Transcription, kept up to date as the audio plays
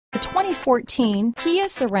The 2014 Kia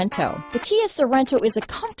Sorento. The Kia Sorento is a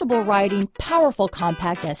comfortable riding, powerful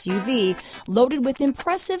compact SUV loaded with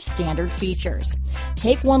impressive standard features.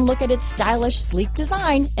 Take one look at its stylish, sleek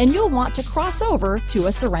design and you'll want to cross over to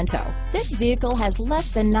a Sorento. This vehicle has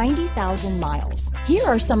less than 90,000 miles. Here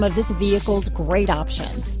are some of this vehicle's great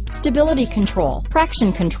options: stability control,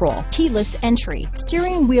 traction control, keyless entry,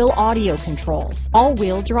 steering wheel audio controls,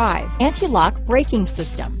 all-wheel drive, anti-lock braking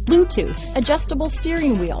system, Bluetooth, adjustable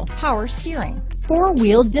steering wheel, power steering,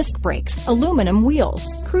 four-wheel disc brakes, aluminum wheels,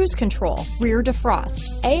 cruise control, rear defrost,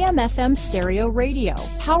 AM/FM stereo radio,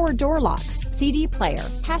 power door locks, CD player,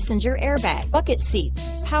 passenger airbag, bucket seats,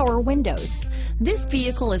 power windows. This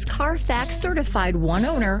vehicle is Carfax certified one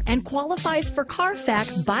owner and qualifies for Carfax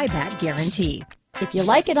buyback guarantee. If you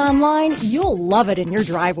like it online, you'll love it in your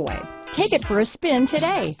driveway. Take it for a spin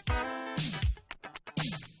today.